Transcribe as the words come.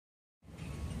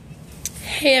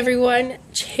Hey everyone,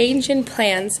 change in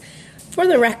plans. For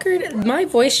the record, my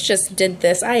voice just did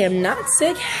this. I am not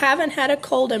sick, haven't had a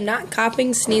cold, I'm not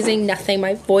coughing, sneezing, nothing.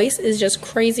 My voice is just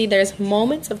crazy. There's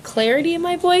moments of clarity in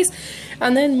my voice,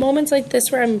 and then moments like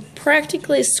this where I'm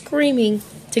practically screaming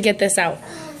to get this out.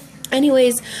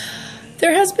 Anyways,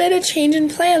 there has been a change in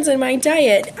plans in my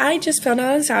diet. I just found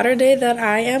out on Saturday that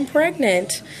I am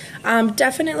pregnant.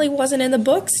 Definitely wasn't in the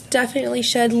books, definitely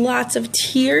shed lots of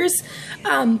tears,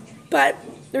 but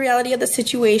the reality of the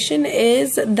situation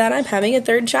is that I'm having a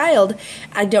third child.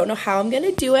 I don't know how I'm going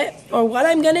to do it or what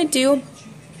I'm going to do.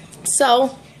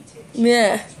 So,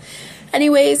 meh.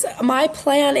 Anyways, my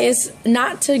plan is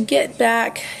not to get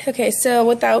back. Okay, so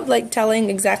without telling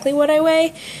exactly what I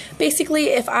weigh, basically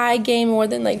if I gain more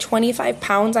than 25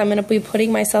 pounds, I'm going to be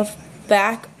putting myself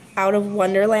back out of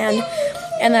Wonderland,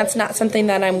 and that's not something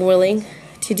that I'm willing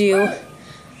to do.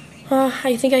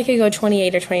 I think I could go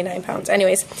 28 or 29 pounds.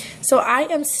 Anyways, so I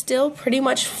am still pretty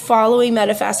much following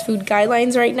Medifast food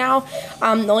guidelines right now.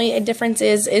 The only difference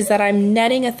is that I'm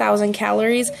netting 1,000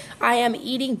 calories. I am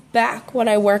eating back when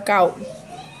I work out.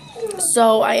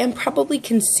 So I am probably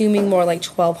consuming more like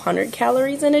 1,200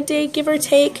 calories in a day, give or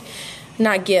take.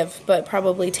 Not give, but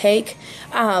probably take.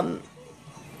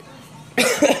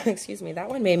 Excuse me, that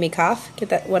one made me cough. Get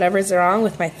that, whatever's wrong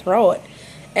with my throat.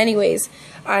 Anyways,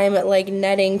 I'm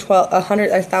netting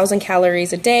 1,000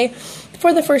 calories a day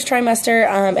for the first trimester,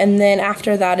 and then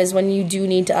after that is when you do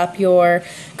need to up your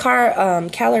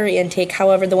calorie intake.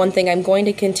 However, the one thing I'm going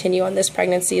to continue on this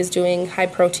pregnancy is doing high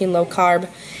protein, low carb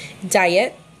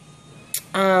diet.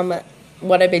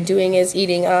 What I've been doing is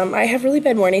eating, I have really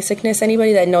bad morning sickness.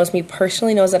 Anybody that knows me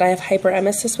personally knows that I have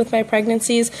hyperemesis with my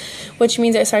pregnancies, which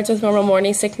means it starts with normal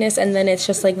morning sickness and then it's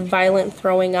just violent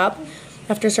throwing up.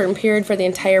 After a certain period for the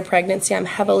entire pregnancy, I'm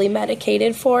heavily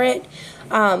medicated for it,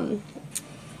 and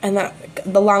that,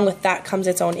 along with that comes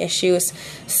its own issues.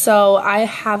 So I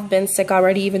have been sick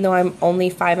already, even though I'm only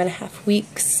 5.5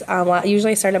 weeks.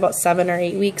 Usually I start about 7 or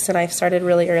 8 weeks, and I've started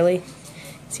really early.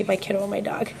 See my kiddo and my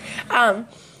dog. I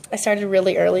started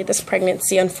really early this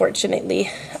pregnancy, unfortunately.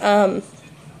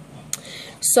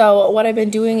 So what I've been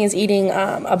doing is eating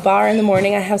a bar in the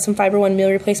morning. I have some Fiber One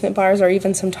meal replacement bars or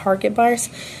even some Target bars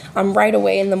right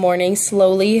away in the morning,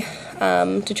 slowly,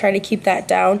 to try to keep that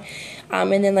down.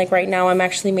 And then right now I'm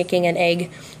actually making an egg.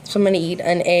 So I'm going to eat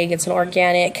an egg. It's an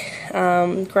organic,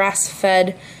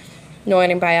 grass-fed, no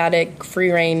antibiotic, free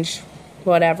range,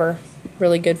 whatever,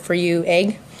 really good for you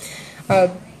egg. And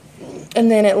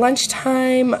then at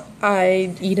lunchtime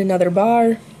I eat another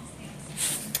bar.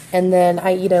 And then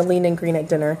I eat a lean and green at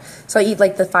dinner. So I eat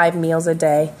the 5 meals a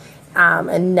day,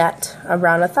 and net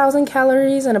around 1,000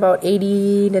 calories and about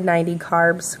 80 to 90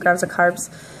 grams of carbs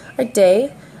a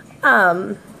day.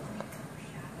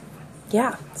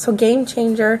 Yeah, so game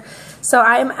changer. So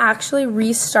I am actually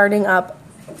restarting up.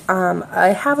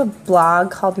 I have a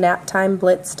blog called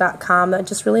naptimeblitz.com that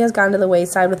just really has gone to the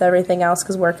wayside with everything else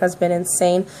because work has been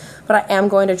insane. But I am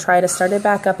going to try to start it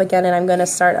back up again, and I'm going to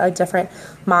start a different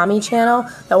mommy channel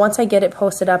that once I get it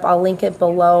posted up, I'll link it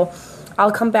below.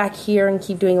 I'll come back here and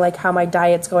keep doing how my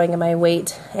diet's going and my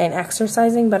weight and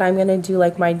exercising, but I'm going to do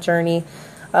my journey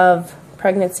of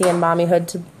pregnancy and mommyhood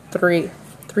to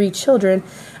three children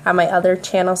at my other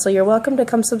channel. So you're welcome to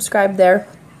come subscribe there.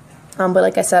 But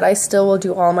like I said, I still will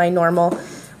do all my normal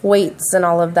weights and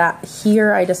all of that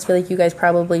here. I just feel like you guys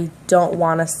probably don't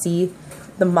want to see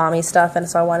the mommy stuff, and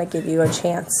so I want to give you a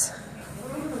chance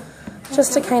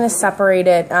just to kind of separate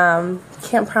it.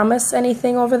 Can't promise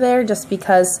anything over there just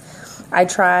because I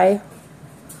try,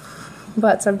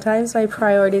 but sometimes my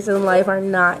priorities in life are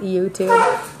not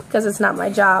YouTube because it's not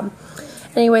my job.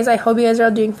 Anyways, I hope you guys are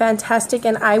all doing fantastic,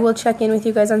 and I will check in with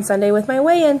you guys on Sunday with my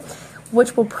weigh-in,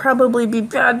 which will probably be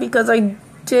bad because I've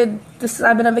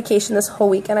been on vacation this whole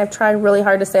week and I've tried really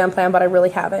hard to stay on plan, but I really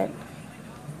haven't.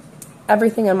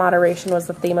 Everything in moderation was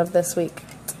the theme of this week,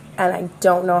 and I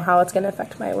don't know how it's going to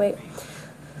affect my weight.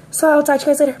 So I'll talk to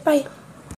you guys later. Bye.